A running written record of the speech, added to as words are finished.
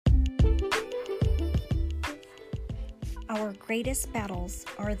Our greatest battles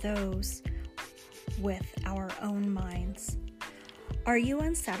are those with our own minds. Are you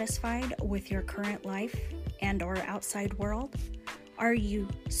unsatisfied with your current life and or outside world? Are you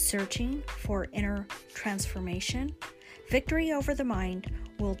searching for inner transformation? Victory over the mind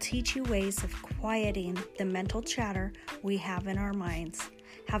will teach you ways of quieting the mental chatter we have in our minds.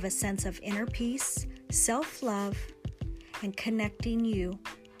 Have a sense of inner peace, self-love, and connecting you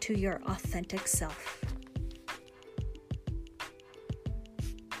to your authentic self.